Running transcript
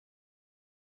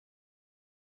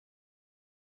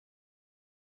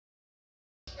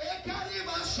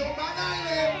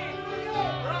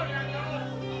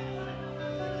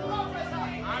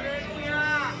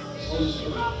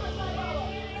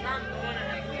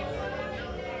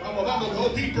Vamos, vamos, go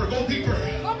deeper, go deeper.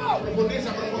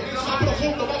 Profundiza, profundiza, más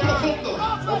profundo, más profundo.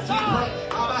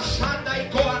 Abashanda y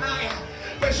Koanaya.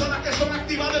 Personas que son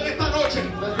activadas en esta noche.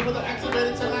 La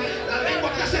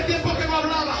lengua que hace tiempo que no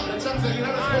hablaba.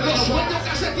 Los sueños que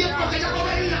hace tiempo que ya no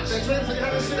veías.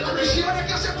 Las visiones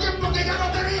que hace tiempo que ya no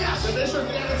tenías.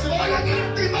 Hoy en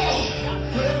íntimo.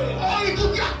 Hoy tú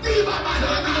te activas,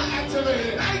 mañana.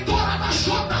 Hay toda la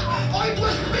zona. Hoy tu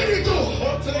espíritu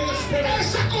es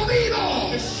sacudido.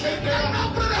 En el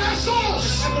nombre de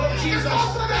Jesús. En el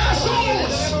nombre de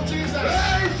Jesús.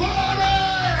 ¡Hey, Fuerte!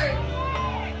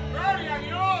 ¡Gloria a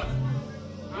Dios!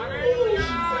 ¡Aleluya!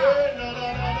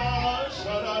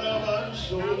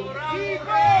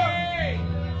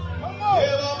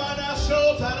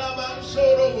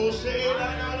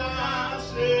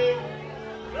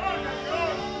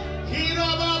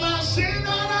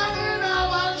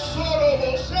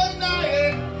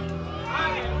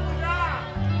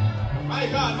 My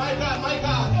God, my God, my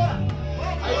God.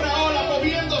 Hay una ola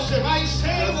moviéndose. Va y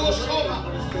servo soba.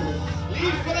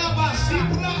 Libra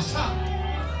basiplaza.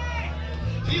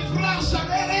 Libraza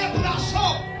de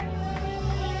rebrazo.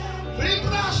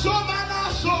 Librazo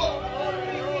manazo.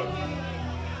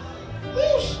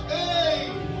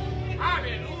 Hey.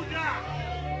 Aleluya.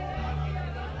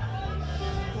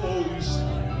 Holy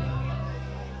Spirit.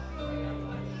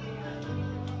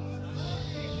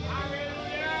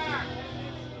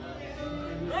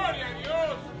 Gloria a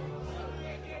Dios.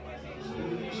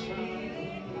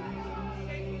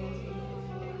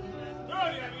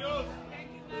 Gloria a Dios.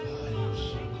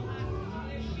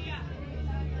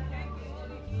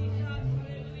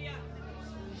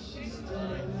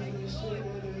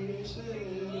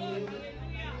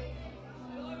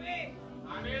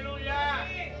 Aleluya.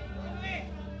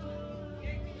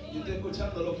 Yo estoy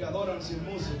escuchando lo que adoran sin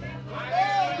música.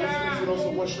 Yo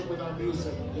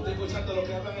estoy escuchando lo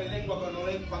que hablan en lengua cuando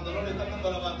no le están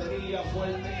dando la batería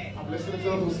fuerte. I'm listening to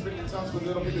those speaking tongues when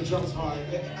they don't hit the drums hard.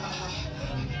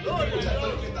 Yo estoy escuchando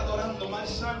lo que está adorando más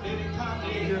sangre de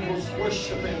carne.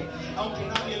 Aunque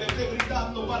nadie le esté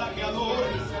gritando para que adore.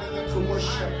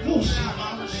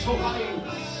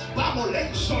 Vamos,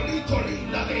 len solito,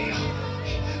 linda mía.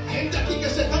 Gente aquí que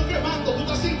se están quemando. Tú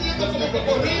estás sintiendo como que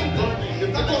corriendo.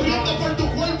 Está corriendo por tu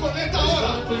cuerpo en esta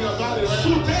hora.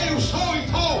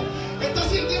 Estás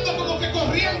sintiendo como que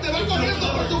corriente. Va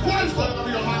corriendo por tu cuerpo.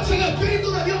 Es el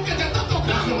Espíritu de Dios que te está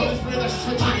tocando.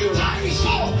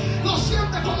 Lo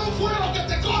sientes como un fuego que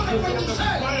te corre por tu ser.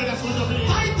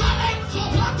 Hay talento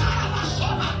para la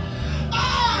zona.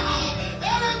 ¡Ah!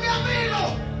 ¡Eres mi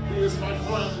amigo! He is my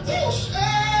friend. Dios mío.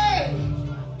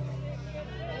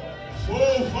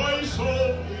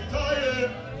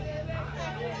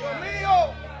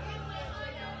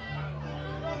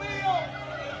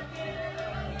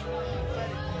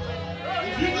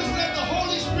 If you just let the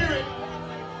Holy Spirit,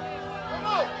 come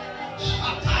on.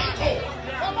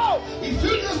 If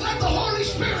you just let the Holy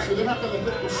Spirit, he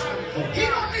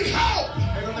don't need help.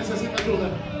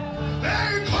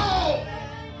 There you go.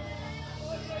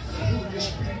 El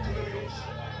Espíritu de Dios.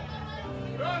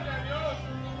 Gloria a Dios.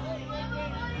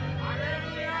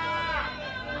 Aleluya.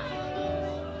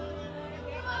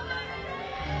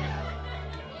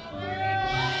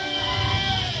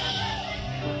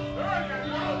 Gloria a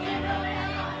Dios.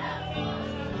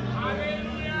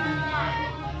 Aleluya.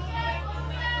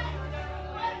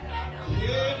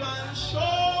 Que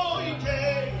manso y que.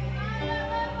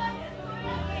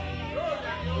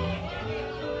 Gloria a Dios.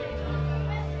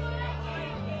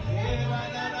 Que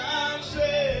bananarse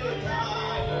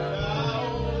cayó.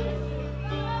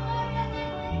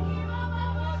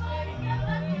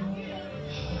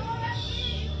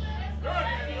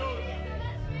 Gloria a Dios.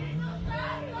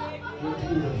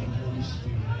 Holy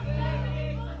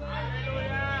Spirit.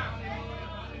 Aleluya.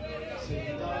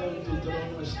 Sentado en tu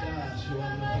trono estás, Jehová.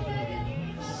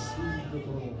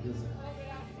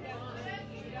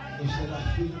 Los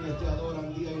serafines te adoran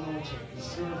día y noche.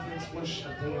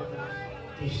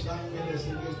 Tus ángeles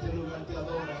en este lugar te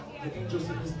adoran. The angels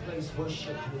in this place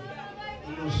worship you. Y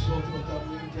nosotros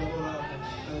también te adoramos.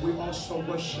 And we also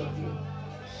worship you.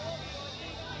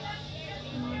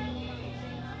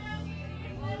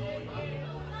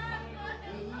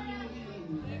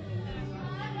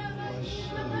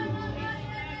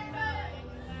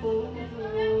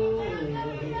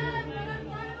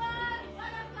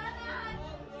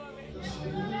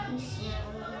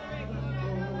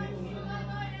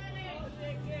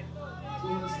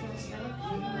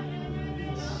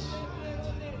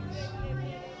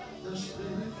 The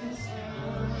Spirit is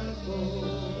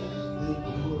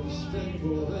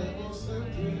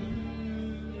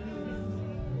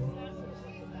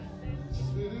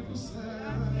He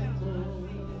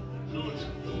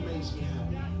makes me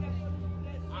happy.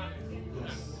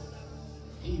 Yes.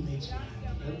 He makes me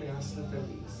happy. Él me hace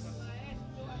feliz.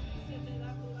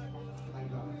 My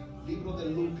God. Libro de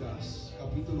Lucas,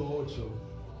 capítulo 8.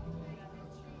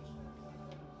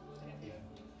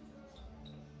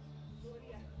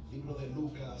 Libro de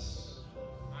Lucas,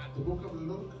 The book of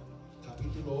Luke,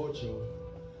 capítulo 8,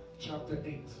 chapter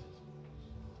 8,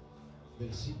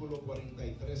 versículo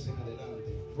 43 en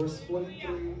adelante. verse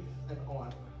 43 and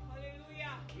on.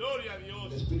 Gloria a El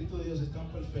Dios. Espíritu de Dios es tan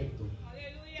perfecto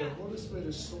The Holy Spirit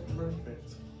is so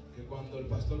perfect que cuando el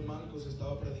pastor Marcos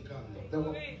estaba predicando, that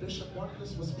when Bishop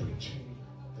Marcus was preaching,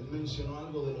 él mencionó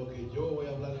algo de lo que yo voy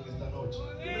a hablar en esta noche.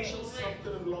 he mentioned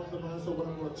something along the lines of what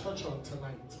I'm going to touch on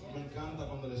tonight. Me encanta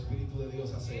cuando el Espíritu de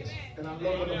Dios hace eso. And I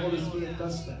love when the Holy Spirit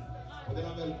does that. Pueden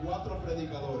haber 4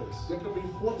 predicadores. There could be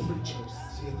 4 preachers.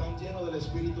 Si están llenos del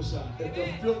Espíritu Santo, If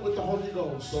they're filled with the Holy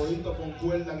Ghost, toditos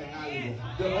concuerdan en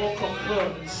algo. they all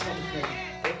concur in something.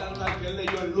 Es tan tal que él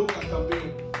leyó en Lucas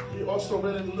también. He also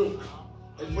read in Luke.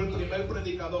 Él fue el primer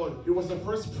predicador. He was the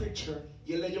first preacher,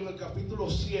 Y él leyó en el capítulo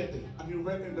 7. and he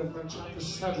read in the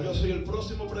chapter Y yo 7. soy el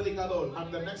próximo predicador.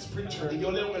 I'm the next preacher, Y yo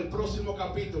leo en el próximo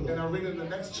capítulo, and I read in the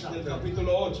next del chapter,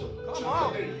 capítulo 8.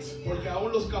 chapter 8. Porque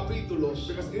aún los capítulos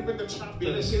Because even the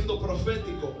viene chapter siendo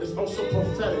profético. is also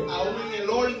prophetic. Aún en el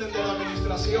orden de la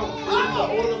administración. In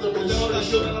the order of the Usted no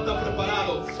nació, administration. no está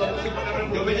preparado.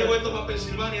 Yo me llevo esto para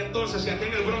Pensilvania entonces, si aquí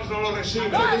en el Bronx no lo recibe.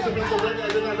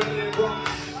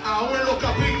 Aún en los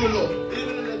capítulos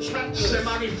Even in the chapters, se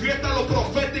manifiesta lo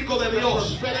profético de the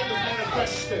Dios. prophetic is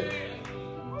manifested.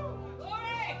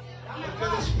 Porque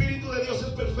el Espíritu de Dios es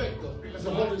perfecto. Because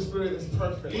the Holy Spirit is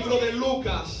perfect. Libro de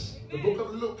Lucas, The book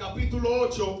of Luke, capítulo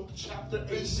 8, chapter 8,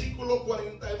 versículo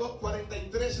 42,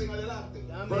 43 en adelante.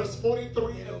 verse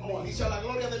 43 and on. Dice: a la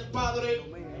gloria del Padre,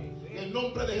 en el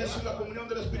nombre de Jesús y la comunión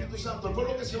del Espíritu Santo. El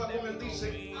pueblo que se va con él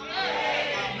dice: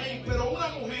 amén. Pero una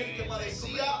mujer que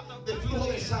padecía de flujo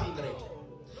de sangre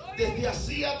desde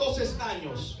hacía 12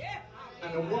 años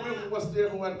And a woman who was there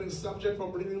who had been subject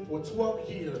for bleeding for 12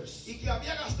 years, y que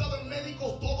había gastado en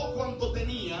médicos todo cuanto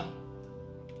tenía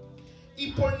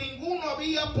y por ninguno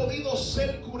había podido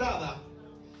ser curada,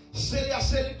 se le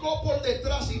acercó por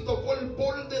detrás y tocó el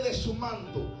borde de su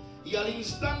manto, y al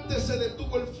instante se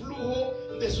detuvo el flujo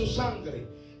de su sangre.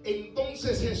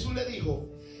 Entonces Jesús le dijo: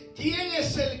 ¿quién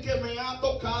es el que me ha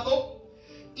tocado?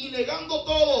 Y negando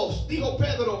todos, dijo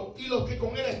Pedro y los que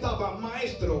con él estaban: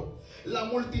 Maestro, la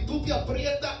multitud te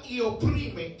aprieta y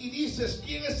oprime, y dices: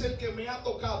 ¿quién es el que me ha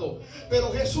tocado?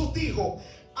 Pero Jesús dijo: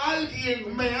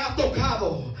 alguien me ha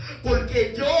tocado,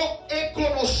 porque yo he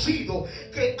conocido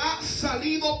que ha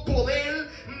salido poder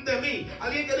de mí.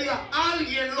 Alguien que diga: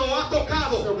 alguien lo ha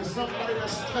tocado. so somebody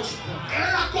has touched him.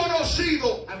 Él ha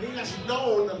conocido And he has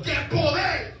known que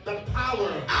poder that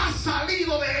power ha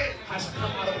salido de él. has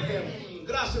come out of him.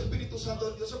 Gracias, Espíritu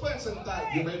Santo de Dios. Se pueden sentar.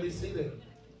 You may be seated.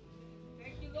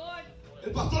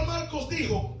 El pastor Marcos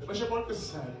dijo The Bishop Marcus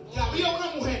said que había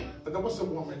una mujer that there was a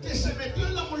woman que se metió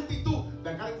en la multitud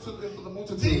that got into the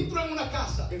multitude dentro en una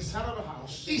casa inside of a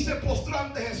house, y se postró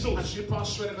ante and Jesús. she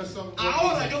prostrated herself.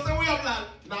 Ahora yo te voy a hablar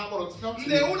Now I'm going to tell de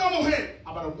you una mujer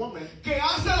about a woman que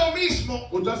hace lo mismo,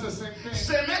 who does the same thing.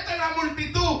 se mete en la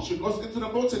multitud, She goes into the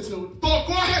multitude,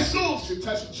 tocó a Jesús, she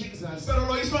touched Jesus, pero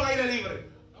lo hizo al aire libre.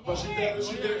 but she did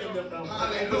it in the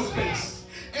Aleluya. space.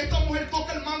 Esta mujer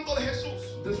toca el manto de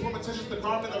Jesús. This woman touches the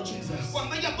garment of Jesus.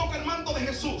 Cuando ella toca el manto de When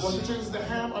Jesús, she touches the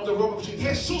hem of the robe of Jesus,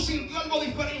 Jesús sintió algo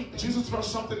diferente. Jesus felt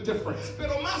something different.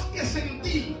 Pero más que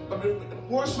sentir, But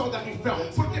more so that he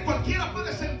felt. porque cualquiera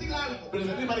puede sentir algo, Because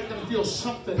anybody can feel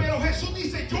something. pero Jesús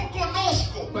dice: yo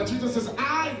conozco But Jesus says,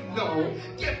 I know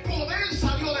que poder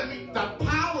salió de mí. that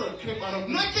power came out of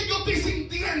me. No es que yo estoy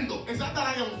sintiendo, It's not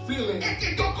that I am feeling. es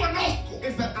que yo conozco.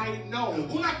 It's that I know.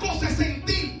 Una cosa es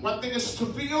sentir One thing is to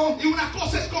feel, y una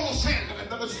cosa es conocer. and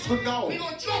another is to know. Digo,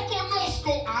 yo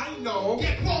conozco I know que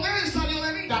poder salió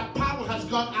de mí. that power has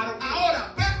gone out of me.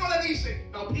 Ahora Pedro le dice: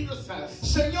 Now Peter says,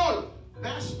 Señor,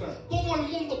 Master, todo el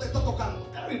mundo te está tocando.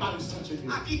 everybody's touching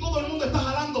you. Aquí todo el mundo está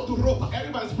jalando tu ropa.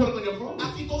 Everybody's putting on your clothes.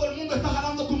 Aquí todo el mundo está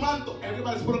jalando tu manto.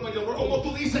 Everybody's putting on your Como robe.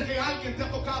 tú dices que alguien te ha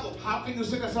tocado. How can you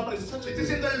say that somebody's touching Está you?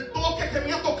 diciendo: el toque que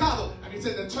me ha tocado And he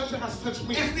said, the touch that has touched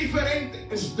me es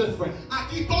diferente. is different.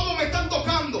 Aquí todos me están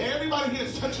tocando, Everybody here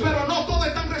is touching, pero no todos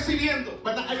están recibiendo.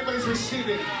 but not everybody's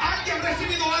receiving. Alguien ha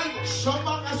recibido algo.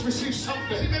 Someone has receive Si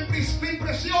something. me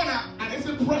impresiona And it's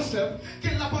impressive que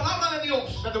en la palabra de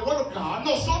Dios that the word of God,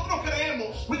 nosotros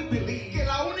creemos we believe que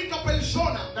la única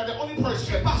persona that the only que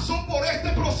person pasó por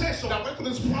este proceso that went through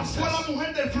this fue la process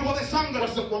mujer del flujo de sangre.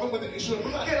 was the woman with the issue of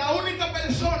blood. Que la única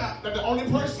persona That the only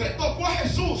que person tocó a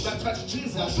Jesús that touched con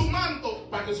Jesus su manto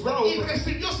by his y robe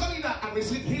recibió sanidad and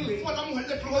received healing fue la mujer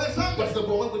del flujo de sangre. was the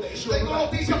woman with the issue of Tengo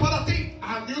blood. noticia para ti. I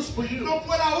have news for you. No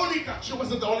fue la única. She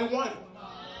wasn't the only one.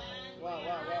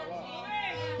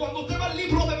 Cuando usted va al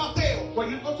libro de Mateo, When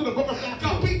you go to the book of Matthew,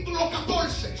 capítulo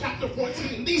 14, chapter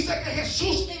 14, dice que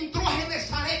Jesús entró a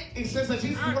Genezaret. it says that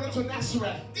Jesus went into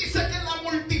Nazareth, Dice que la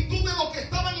multitud de los que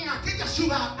estaban en aquella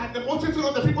ciudad and the multitude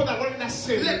of the people that were in that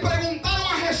city, le preguntaron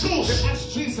a Jesús: they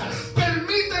asked Jesus,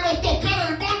 permítenos tocar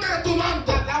el borde de tu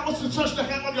manto. allow us to touch the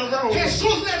hem of your robe.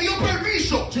 Jesús le dio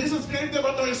permiso. Jesus gave them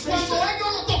authorization. Cuando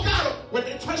ellos lo tocaron, When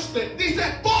they touched it, dice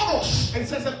todos. and it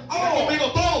says that Diga all,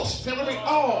 conmigo, todos. say with me,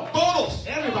 all, Todos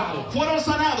everybody fueron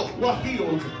sanados. were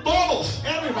healed. Todos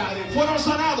Everybody fueron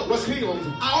sanados. was healed.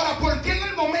 Ahora, ¿por qué en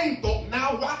el momento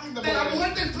Now walking the de la body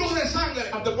mujer del flujo de sangre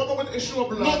of the woman with the issue of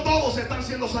no blood, todos están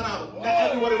siendo sanados? not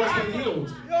everybody was being healed.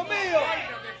 Dios mío.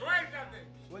 Suéltate.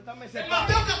 Suéltame ese En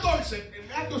Mateo 14, In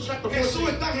Matthew chapter Jesús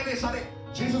 14, está en Genezaret.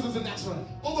 Jesus is in Nazareth.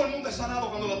 Todo el mundo es sanado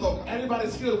cuando lo toca.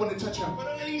 Everybody's healed when they touch him.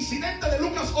 Pero en el incidente de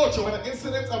Lucas 8, But the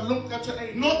incident of Luke chapter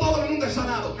 8, no todo el mundo es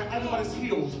sanado. not everybody's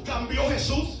healed. Cambió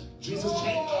Jesús. Jesus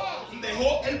changed.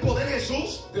 Dejó el poder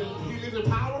Jesús. Did he leave the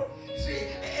power? Sí,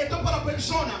 esto es para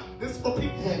personas This is for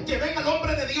people que ven al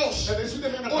hombre de Dios that they see the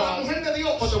man of o la God mujer de or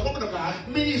Dios the woman of God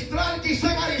ministrar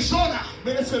quizá en Arizona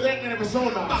minister there in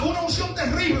Arizona bajo una unción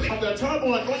terrible. of the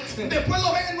terrible anointing. Después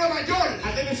lo ven en Nueva York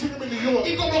And then they see them in New York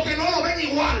y como que no lo ven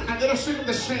igual. and they're seeing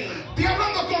the same. Estoy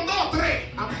hablando con 2 o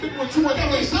 3 I'm speaking with 2 or que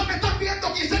 3. quizás me están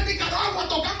viendo quizá en Nicaragua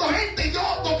tocando gente y yo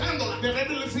tocándola. They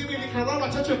maybe see me in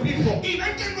Nicaragua touching people. Y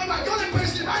ven que en Nueva York, en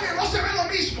Pensilvania, no se ve lo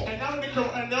mismo.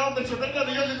 And now in Pennsylvania,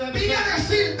 New York, and Vine a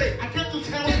decirte I came to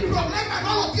tell que el you problema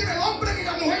no lo tiene el hombre ni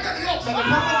la mujer de Dios. that the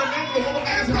problem of the man and the woman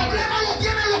El is not problema lo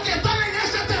tienen los que están en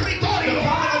ese the territorio.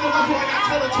 problem of the ones who are in that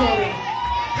territory.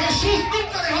 Jesús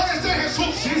nunca dejó de ser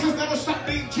Jesús. Jesus never stopped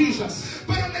being Jesus.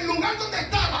 Pero en el lugar donde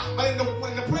estaba, But in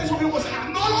the place where he was at,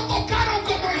 no lo tocaron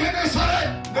como en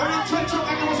Genezaret. they didn't touch him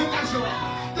like it was in Nazareth.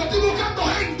 Yo estoy buscando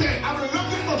gente I've been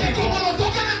looking for que people. como lo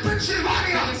tocan en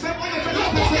Pensilvania, The same way they touch lo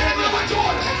him in toquen en Pennsylvania, Nueva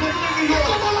York. they touch him in New Y York.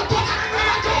 como lo tocan en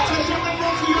Nueva York, Touch him in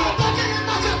New lo York. toquen en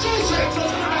Massachusetts.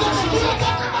 Como tú lo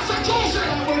tocas en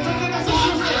Massachusetts, When they touch him in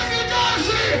tócalo Massachusetts, en New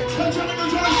Jersey. touch him in New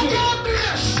No Jersey.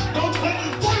 cambies, Don't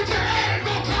change. porque Él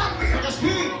no cambia. Because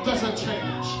he doesn't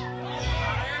change.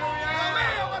 Dios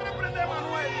mío, va a reprender a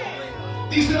Manuel, Dios mío.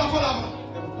 Dice la palabra,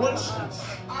 The word says,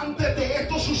 antes de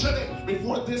esto suceder,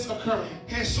 before this occurred,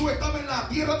 Jesús estaba en la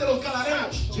tierra de los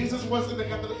Gadarenos, Jesus was in the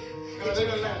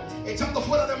Galilean land. echando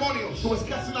fuera demonios. He was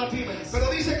casting out demons. Pero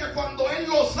dice que cuando Él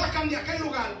lo sacan de aquel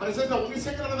lugar, But it says that when he's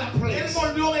taken out of that Él place,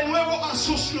 volvió de nuevo a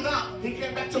su ciudad. he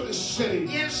came back to the city.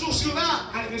 Y en su ciudad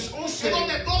And in his own es city,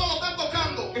 donde todos lo están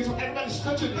tocando, it's where everybody's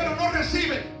touching pero him. no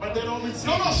reciben. But they don't receive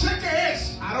Yo no it. sé qué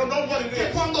es. I don't know what it Que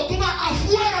is. cuando tú vas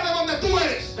afuera de donde tú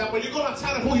eres, That when you go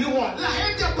outside of who you are, la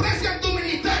gente aprecia tu they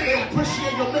ministerio.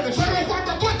 appreciate your ministry. Pero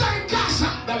cuando tú estás en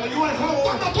casa, That when you're at home,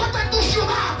 cuando tú estás en tu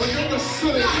ciudad, when you're in the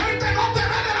city, la gente no te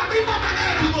ve de la misma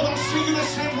manera. people don't see you the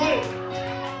same way.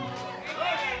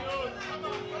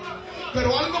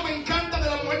 Pero algo me encanta de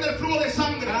la mujer del flujo de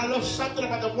sangre. And I love something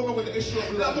about the woman with the issue of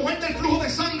La blood. mujer del flujo de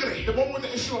sangre The woman with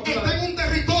the issue of está blood. en un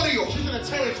territorio She's in a donde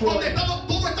territory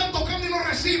todos están tocando y no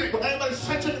reciben. where everybody's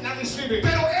touching and not receiving.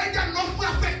 Pero ella no fue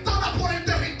afectada por el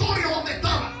territorio donde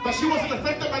estaba. But she wasn't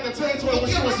affected by the territory when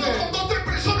Estoy she was hablando con in. 2 o 3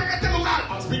 personas en este lugar.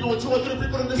 I was speaking with 2 or 3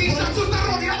 people in this Quizás place. tú estás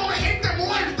rodeado de gente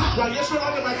muerta, While you're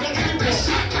surrounded by dead gente people,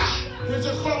 seca, here's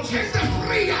your closest. gente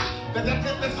fría.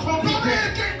 That's called No people.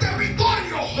 dejes que el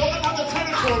territorio Don't allow the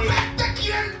territory afecte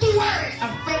quién tú eres.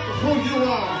 affect who you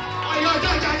are. Ay, ay,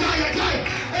 ay, ay, ay, ay, ay.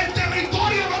 El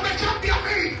territorio no me cambia a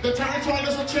mí. The territory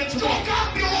doesn't change Yo me.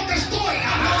 cambio donde estoy.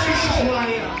 This is who I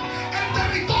am. El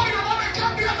territorio no me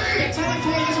cambia a The mí.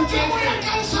 territory doesn't Yo change voy a me.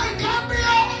 causar cambio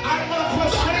I'm going to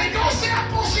push donde change. yo sea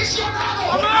posicionado.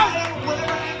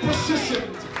 Whenever I'm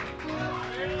positioned.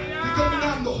 Y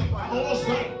terminando, I'm almost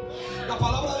done. la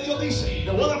palabra de Dios dice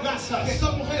The word of God que says,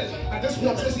 esta mujer and this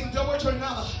woman, se sintió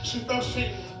bochornada. she felt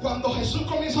shame. Cuando Jesús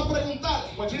comienza a preguntar,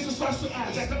 When Jesus starts to ella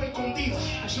ask, estaba escondida,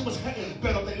 and she was hidden,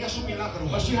 pero tenía su milagro.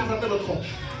 but she had a miracle.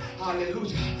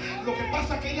 Aleluya. Lo que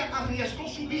pasa es que ella arriesgó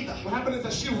su vida What happened is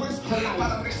that she risked her life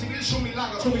para recibir su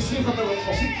milagro. to receive her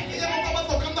miracle. Ella no estaba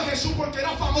tocando a Jesús porque era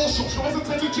famoso. She wasn't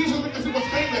touching Jesus because he was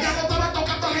Ella famous. no estaba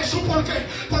tocando a a Jesús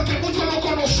porque muchos lo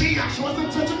conocían. She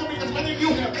wasn't touching him because many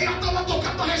knew him. Ella estaba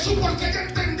tocando a Jesús porque ella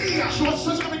entendía She was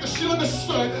touching him because she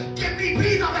understood que mi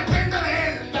vida depende de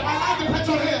Él. that my life depends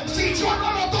on him. Si yo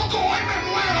no lo toco hoy me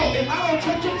muero. If I don't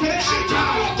touch him today, Si yo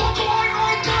no lo toco hoy no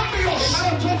hay cambios. if I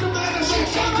don't touch him today, there's Si no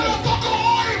yo no lo changes. toco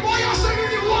hoy voy a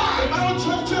seguir If igual. I don't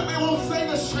touch him, it won't stay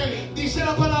the same. Dice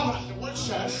la palabra, The word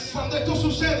says, cuando esto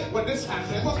sucede, when this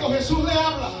happened, cuando Jesús le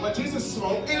habla when Jesus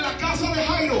spoke, en la casa de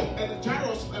Jairo, in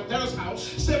Jairus' house,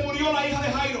 se murió la hija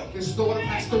de Jairo. his daughter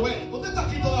passed away. ¿Usted está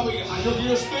aquí todavía? Are you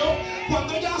here still?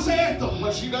 Cuando ella hace esto,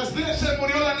 When she does this, se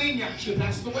murió la niña. she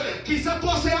passed away. Quizás tú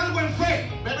haces algo en fe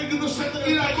Maybe you do something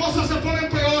y las cosas se ponen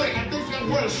peores. and things get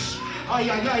worse. Ay,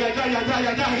 ay, ay, ay, ay, ay,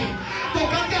 ay, ay.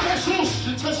 Tocaste a Jesús,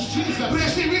 You touch Jesus.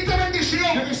 recibiste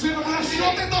bendición. You receive a blessing.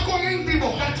 No te tocó en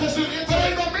íntimo, That touches you pero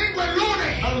el into domingo, el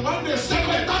lunes, on Monday, te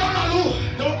Sunday. cortaron la luz.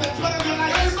 Don't the flood of your El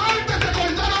life. martes te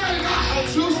cortaron el gas. On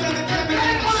Tuesday, the El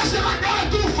miércoles se dañó la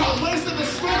estufa. on Wednesday, the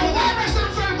El spirit. jueves se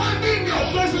enfermó el niño.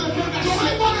 On Thursday, the food got Yo sick.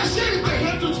 vengo a decirte, I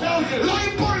have to tell you. lo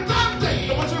importante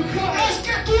What's important es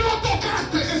que tú lo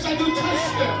tocaste. is that you touch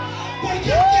them.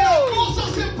 Porque aunque las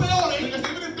cosas se empeoren, Because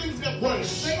even if things get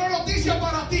worse, tengo noticia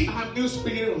para ti. I have news for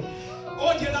you.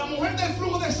 Oye, la mujer del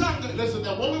flujo de sangre Listen,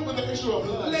 that woman with the issue of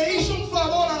blood, le hizo un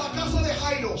favor a la casa de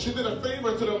Jairo. she did a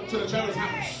favor to the Jairus'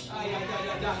 house. Ay, ay, ay,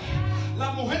 ay, ay.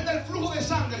 La mujer del flujo de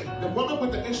sangre The woman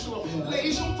with the issue of blood, le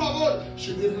hizo un favor.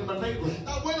 she did him a favor.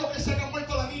 Está bueno que se haya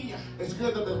muerto la niña. It's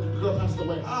good that the girl passed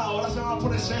away. Ahora se van a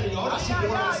poner serio. Ahora sí que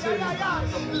van a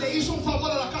ser. Le hizo un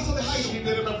favor a la casa de She Jairo.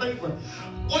 did him a favor.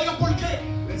 Oiga, ¿por qué?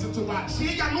 Listen to why. Si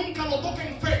ella nunca lo toca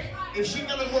en fe, If she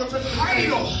never would have touched him,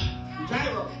 Jairo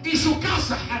Jairo y su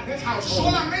casa at his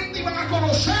household, solamente iban a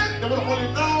conocer they would have only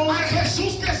known al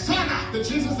Jesús que sana. the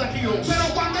Jesus that heals. Pero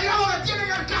cuando ella lo detiene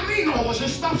en el camino, But when she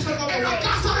stops them on the en la way,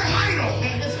 casa de Jairo,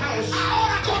 in his house,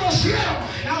 ahora conocieron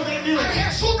now they knew al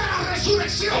Jesús de la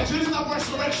resurrección. the Jesus of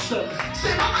resurrection. Se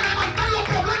van a levantar los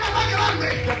problemas más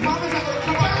grandes. The promise of the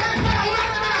Pero es para una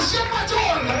revelación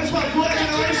mayor. That is what good Que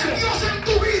tiene generation. Dios en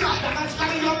tu vida. And that's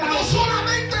how you No know.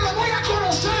 solamente lo voy a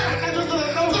conocer I'm just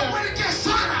gonna know como him el que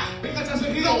sana, because as a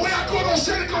lo hero, voy a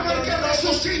conocer como el que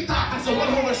resucita. as the one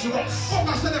who resurrects.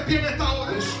 Póngase de pie en esta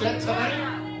hora. Respect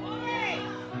tonight.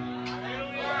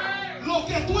 Lo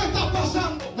que tú estás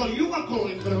pasando What you are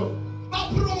going through va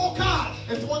a provocar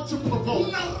is what to provoke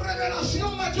una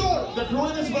revelación mayor the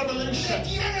greatest de revelation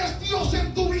quién es Dios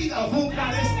en tu vida. of who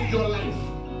God is in your life.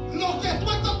 Lo que tú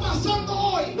estás pasando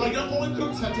hoy What you're going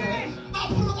through today va a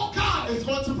provocar is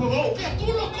going to provoke que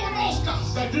tú lo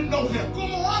conozcas that you know him.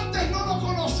 como antes no lo You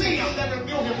conocías. never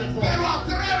knew him before. Pero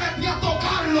atrévete a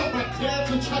tocarlo. But dare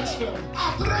to touch him.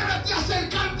 Atrévete a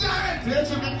acercarte a Él. Dare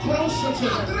to be closer to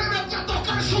him. Atrévete a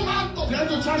tocar su manto. Dare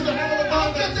to touch the hand of the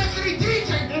Aunque God. te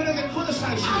critiquen, Even if they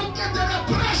criticize you. aunque te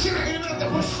desprecien, Even if they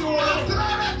push you away.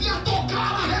 atrévete a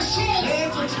tocar a Jesús. Dare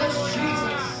to touch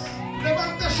Jesus.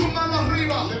 Levante su mano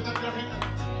arriba. Lift up your hand.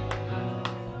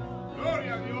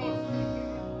 Gloria a Dios.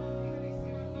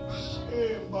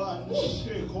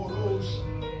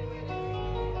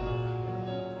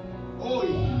 Hoy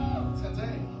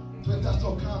Today, tú estás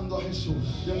tocando a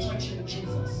Jesús. you're touching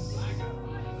Jesus.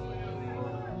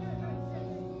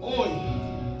 Hoy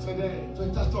Today, tú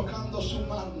estás tocando su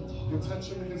manto. you're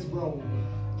touching his robe.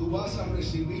 Tú vas a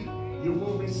recibir. You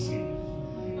will receive.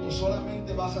 O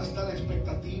solamente vas a estar a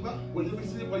expectativa. Will you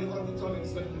receive what you're going to be told in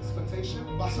expectation?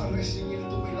 Vas a recibir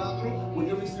tu milagro. Will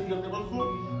you receive your miracle?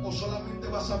 O solamente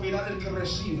vas a mirar el que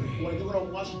recibe. Or you're going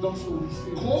to watch those who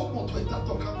receive? ¿Cómo tú estás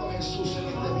tocando a Jesús en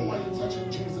este How are día? you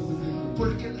touching Jesus this evening?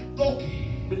 Porque el toque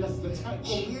Because the touch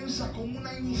comienza con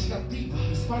una iniciativa,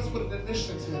 starts with an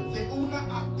initiative de una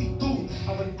actitud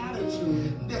of an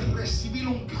attitude de recibir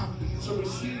un cambio. to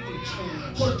receive a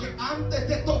change. Porque antes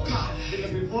de tocar,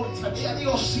 Because before touching, ella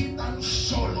dijo, si tan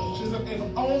solo she said, if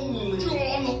only yo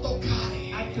lo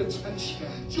tocaré, I could touch him,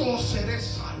 yo seré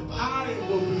salva. I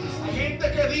will be Hay saved.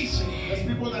 gente que dice, There's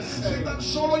people that si say, tan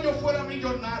solo yo fuera if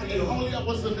millonario, only I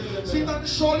was the si millionaire, tan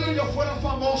solo yo fuera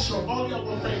famoso, if only I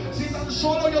were famous, si tan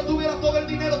solo yo tuviera todo el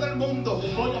dinero del mundo.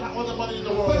 if only I had all the money in the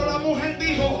world. Pero la mujer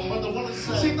dijo, But the woman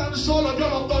si said, tan solo yo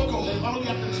lo toco, if only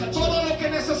I could touch todo him, lo que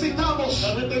necesitamos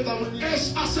everything that we need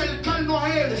es acercarnos a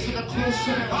Él. is to get close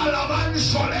to him.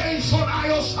 Alabanza, ley,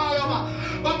 sonayo, sábama.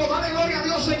 Vamos, dale gloria a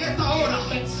Dios en esta hora.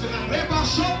 Le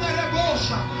pasó de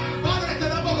reposa. Padre, te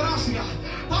damos gracias.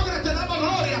 Padre, te damos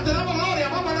gloria, te damos gloria.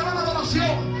 Vamos a elevar la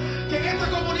adoración. Que en esta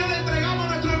comunión le entregamos a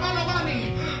nuestro hermano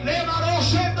Manny. Le varó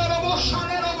siendo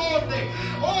salero borde.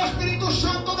 Oh Espíritu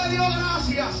Santo de Dios,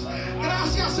 gracias.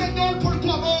 Gracias, Señor, por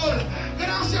tu amor.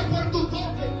 Gracias por tu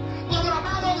toque. Padre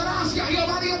amado, gracias,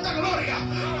 Jehová Dios de gloria.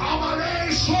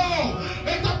 Amadeizo.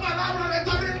 Esta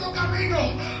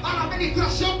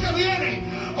Ministración